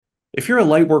If you're a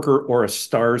light worker or a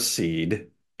star seed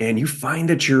and you find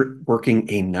that you're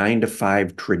working a 9 to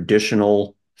 5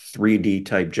 traditional 3D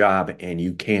type job and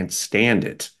you can't stand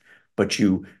it, but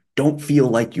you don't feel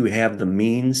like you have the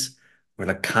means or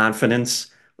the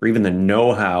confidence or even the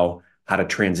know-how to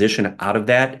transition out of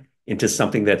that into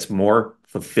something that's more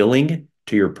fulfilling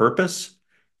to your purpose,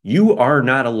 you are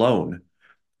not alone.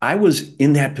 I was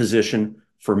in that position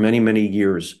for many, many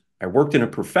years. I worked in a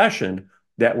profession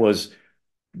that was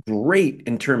great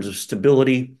in terms of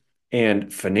stability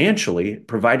and financially,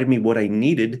 provided me what I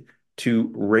needed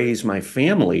to raise my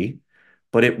family,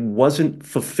 but it wasn't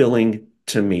fulfilling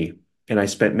to me. And I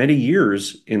spent many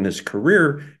years in this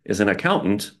career as an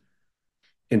accountant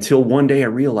until one day I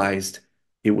realized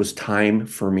it was time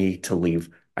for me to leave.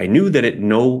 I knew that it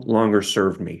no longer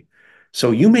served me.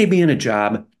 So you may be in a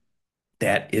job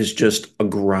that is just a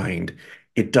grind.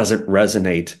 It doesn't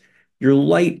resonate. Your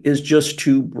light is just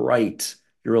too bright.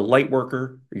 You're a light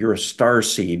worker, you're a star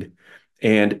seed,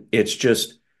 and it's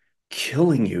just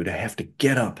killing you to have to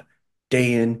get up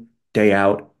day in, day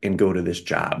out and go to this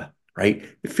job, right?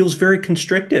 It feels very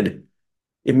constricted.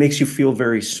 It makes you feel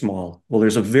very small. Well,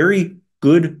 there's a very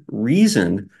good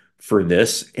reason for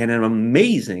this and an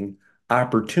amazing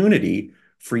opportunity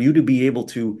for you to be able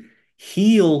to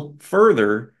heal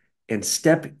further and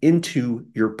step into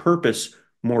your purpose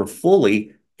more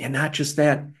fully. And not just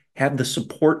that, have the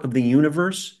support of the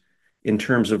universe in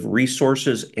terms of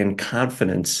resources and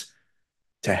confidence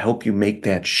to help you make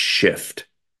that shift.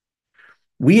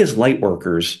 We as light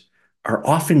workers are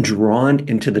often drawn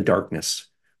into the darkness.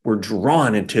 We're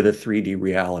drawn into the 3D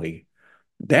reality.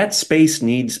 That space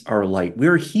needs our light.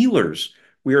 We're healers.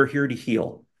 We are here to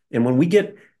heal. And when we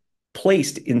get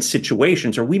placed in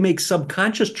situations or we make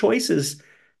subconscious choices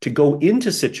to go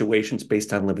into situations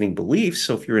based on limiting beliefs.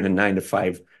 So if you're in a 9 to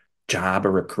 5 job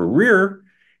or a career,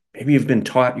 maybe you've been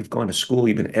taught, you've gone to school,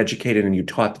 you've been educated, and you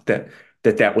taught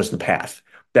that was the path.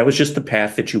 That was just the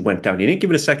path that you went down. You didn't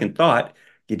give it a second thought.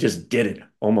 You just did it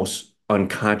almost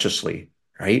unconsciously,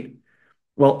 right?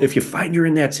 Well, if you find you're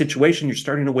in that situation, you're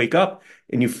starting to wake up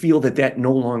and you feel that that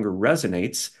no longer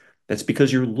resonates, that's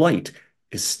because your light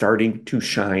is starting to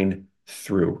shine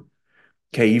through.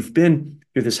 Okay,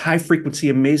 you're this high frequency,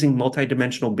 amazing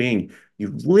multidimensional being.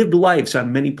 You've lived lives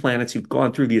on many planets. You've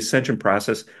gone through the ascension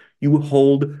process. You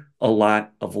hold a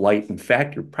lot of light. In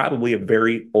fact, you're probably a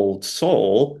very old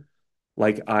soul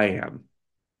like I am.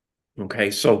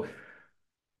 Okay, so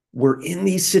we're in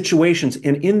these situations,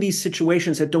 and in these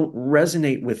situations that don't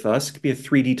resonate with us, it could be a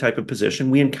 3D type of position.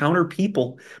 We encounter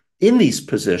people in these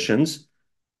positions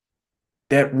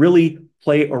that really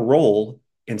play a role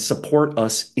and support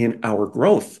us in our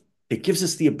growth. It gives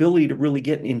us the ability to really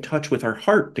get in touch with our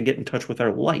heart, to get in touch with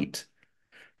our light,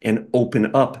 and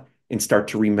open up and start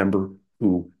to remember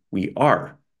who we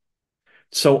are.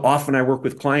 So often I work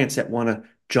with clients that want to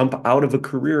jump out of a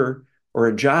career or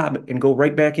a job and go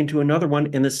right back into another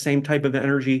one, and the same type of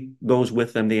energy goes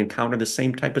with them. They encounter the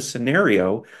same type of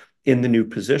scenario in the new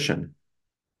position.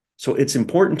 So it's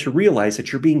important to realize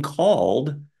that you're being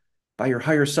called by your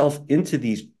higher self into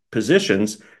these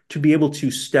positions to be able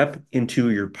to step into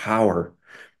your power.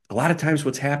 A lot of times,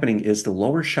 what's happening is the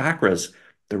lower chakras,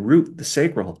 the root, the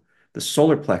sacral, the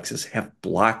solar plexus have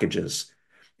blockages,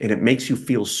 and it makes you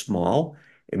feel small.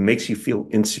 It makes you feel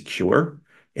insecure,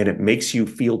 and it makes you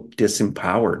feel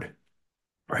disempowered,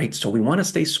 right? So we want to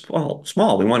stay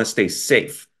small. We want to stay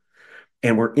safe.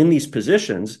 And we're in these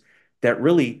positions that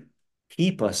really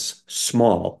keep us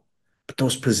small. But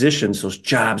those positions, those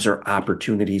jobs are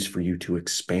opportunities for you to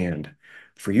expand,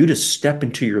 for you to step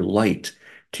into your light,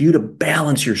 to you to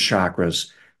balance your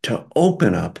chakras, to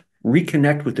open up,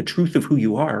 reconnect with the truth of who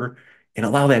you are, and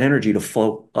allow that energy to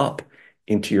flow up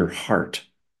into your heart.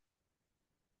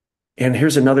 And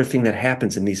here's another thing that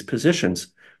happens in these positions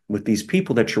with these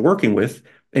people that you're working with,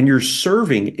 and you're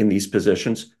serving in these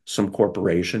positions, some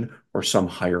corporation or some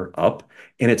higher up,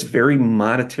 and it's very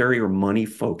monetary or money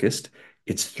focused.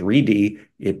 It's 3D,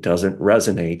 it doesn't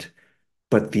resonate.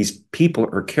 But these people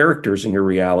or characters in your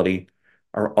reality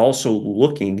are also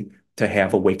looking to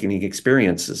have awakening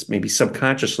experiences. Maybe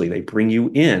subconsciously, they bring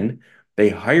you in, they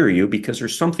hire you because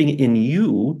there's something in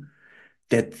you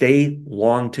that they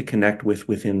long to connect with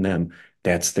within them.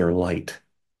 That's their light.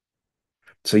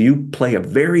 So you play a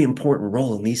very important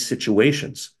role in these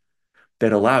situations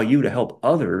that allow you to help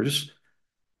others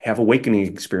have awakening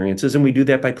experiences. And we do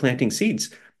that by planting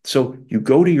seeds. So you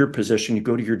go to your position, you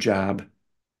go to your job,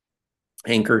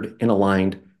 anchored and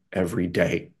aligned every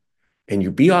day. And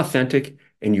you be authentic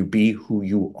and you be who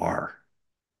you are.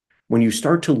 When you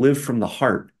start to live from the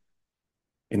heart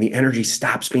and the energy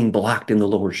stops being blocked in the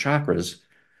lower chakras,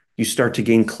 You start to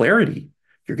gain clarity.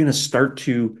 You're going to start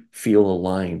to feel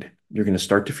aligned. You're going to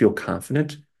start to feel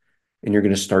confident, and you're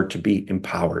going to start to be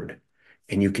empowered.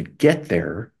 And you could get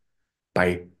there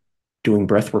by doing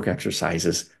breathwork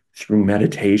exercises, through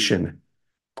meditation,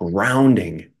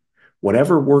 grounding,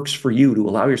 whatever works for you to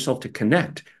allow yourself to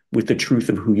connect with the truth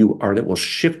of who you are that will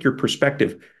shift your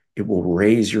perspective. It will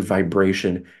raise your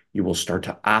vibration. You will start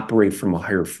to operate from a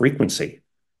higher frequency,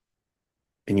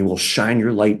 and you will shine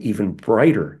your light even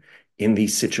brighter in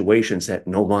these situations that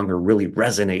no longer really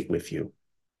resonate with you.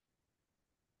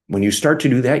 When you start to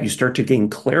do that, you start to gain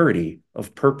clarity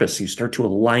of purpose. You start to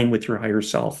align with your higher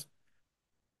self.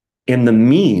 And the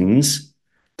means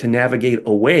to navigate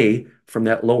away from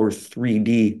that lower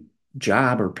 3D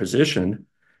job or position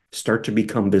start to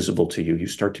become visible to you. You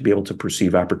start to be able to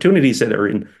perceive opportunities that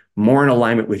are more in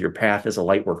alignment with your path as a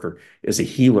light worker, as a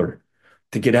healer,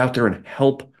 to get out there and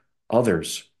help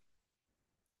others.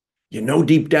 You know,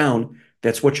 deep down,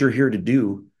 that's what you're here to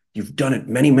do. You've done it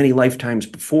many, many lifetimes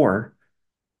before,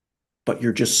 but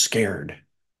you're just scared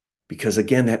because,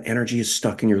 again, that energy is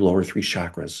stuck in your lower three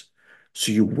chakras.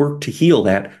 So you work to heal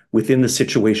that within the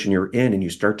situation you're in, and you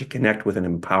start to connect with an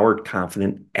empowered,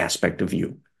 confident aspect of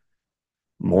you,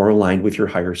 more aligned with your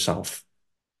higher self.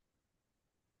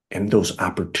 And those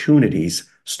opportunities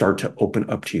start to open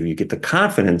up to you. You get the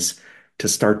confidence to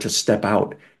start to step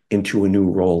out into a new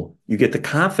role. You get the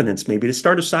confidence maybe to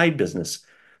start a side business.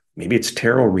 Maybe it's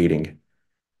tarot reading.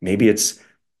 Maybe it's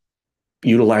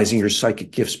utilizing your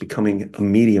psychic gifts, becoming a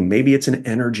medium. Maybe it's an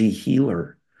energy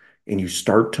healer, and you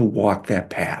start to walk that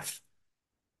path.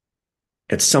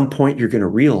 At some point, you're going to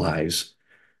realize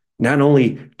not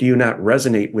only do you not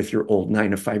resonate with your old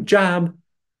 9 to 5 job,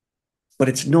 but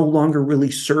it's no longer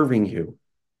really serving you.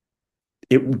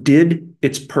 It did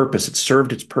its purpose. It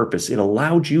served its purpose. It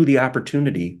allowed you the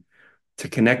opportunity to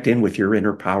connect in with your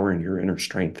inner power and your inner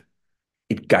strength.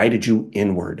 It guided you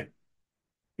inward.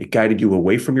 It guided you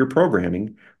away from your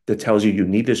programming that tells you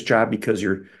need this job because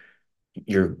you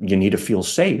need to feel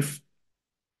safe.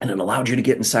 And it allowed you to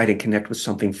get inside and connect with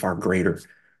something far greater,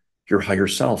 your higher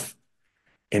self.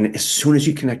 And as soon as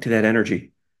you connect to that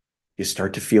energy, you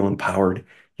start to feel empowered.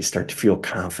 You start to feel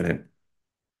confident.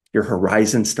 Your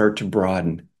horizons start to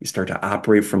broaden. You start to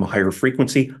operate from a higher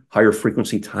frequency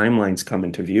timelines come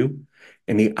into view.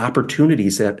 And the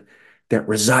opportunities that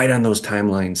reside on those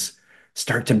timelines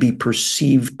start to be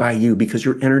perceived by you because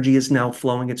your energy is now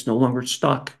flowing. It's no longer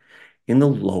stuck in the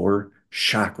lower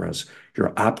chakras.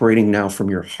 You're operating now from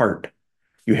your heart.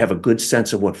 You have a good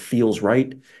sense of what feels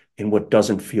right and what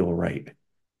doesn't feel right.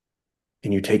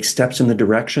 And you take steps in the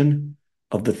direction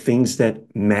of the things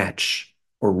that match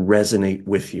or resonate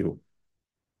with you.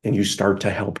 And you start to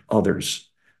help others.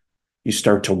 You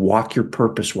start to walk your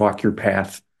purpose, walk your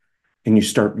path, and you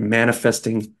start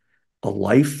manifesting a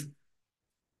life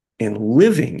and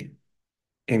living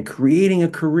and creating a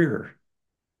career,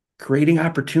 creating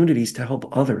opportunities to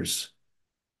help others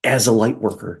as a light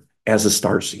worker, as a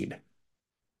starseed.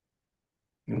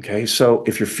 Okay, so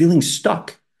if you're feeling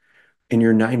stuck in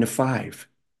your 9 to 5,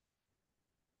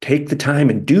 take the time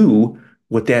and do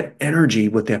what that energy,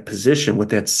 what that position, what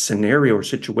that scenario or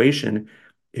situation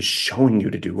is showing you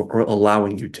to do or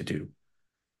allowing you to do.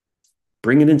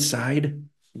 Bring it inside,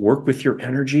 work with your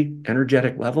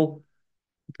energetic level,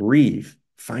 breathe,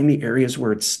 find the areas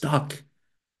where it's stuck,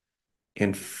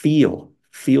 and feel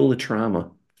the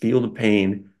trauma, feel the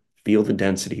pain, feel the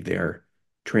density there,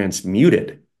 transmute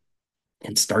it,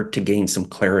 and start to gain some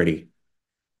clarity.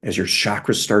 As your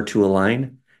chakras start to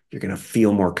align, you're going to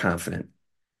feel more confident.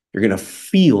 You're going to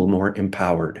feel more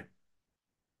empowered.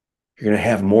 You're going to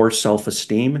have more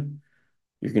self-esteem.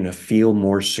 You're going to feel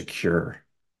more secure.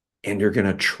 And you're going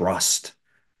to trust.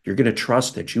 You're going to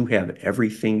trust that you have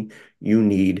everything you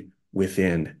need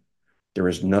within. There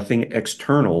is nothing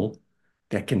external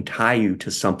that can tie you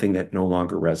to something that no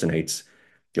longer resonates.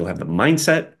 You'll have the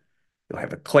mindset, you'll have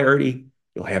the clarity,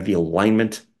 you'll have the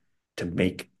alignment to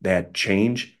make that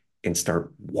change and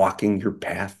start walking your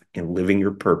path and living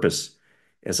your purpose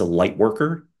as a light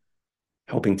worker,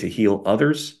 helping to heal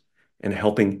others and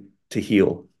helping to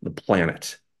heal the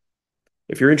planet.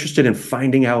 If you're interested in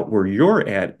finding out where you're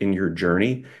at in your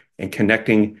journey and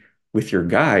connecting with your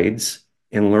guides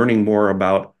and learning more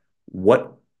about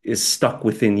what is stuck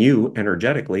within you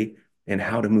energetically and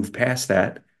how to move past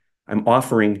that, I'm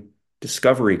offering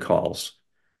discovery calls.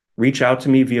 Reach out to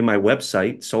me via my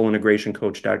website,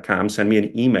 soulintegrationcoach.com. Send me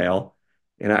an email,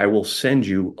 and I will send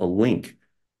you a link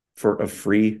for a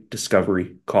free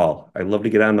discovery call. I'd love to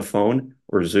get on the phone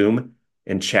or Zoom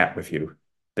and chat with you.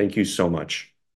 Thank you so much.